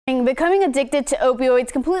Becoming addicted to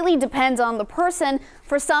opioids completely depends on the person.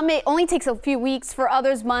 For some, it only takes a few weeks, for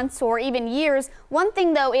others months or even years. One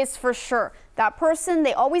thing though is for sure, that person,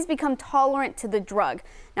 they always become tolerant to the drug.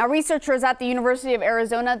 Now, researchers at the University of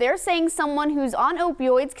Arizona, they're saying someone who's on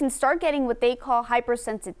opioids can start getting what they call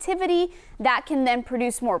hypersensitivity. That can then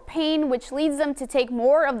produce more pain, which leads them to take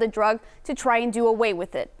more of the drug to try and do away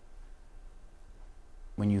with it.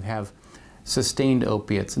 When you have sustained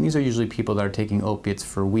opiates, and these are usually people that are taking opiates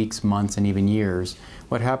for weeks, months, and even years,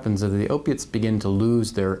 what happens is the opiates begin to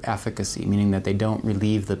lose their efficacy, meaning that they don't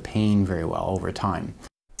relieve the pain very well over time.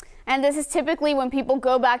 And this is typically when people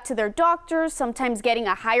go back to their doctors, sometimes getting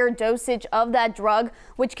a higher dosage of that drug,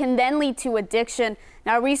 which can then lead to addiction.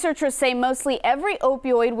 Now, researchers say mostly every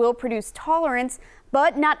opioid will produce tolerance,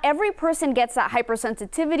 but not every person gets that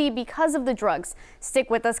hypersensitivity because of the drugs. Stick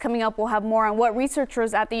with us. Coming up, we'll have more on what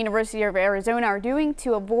researchers at the University of Arizona are doing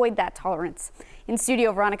to avoid that tolerance. In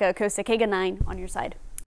studio, Veronica Acosta, KGUN 9 on your side.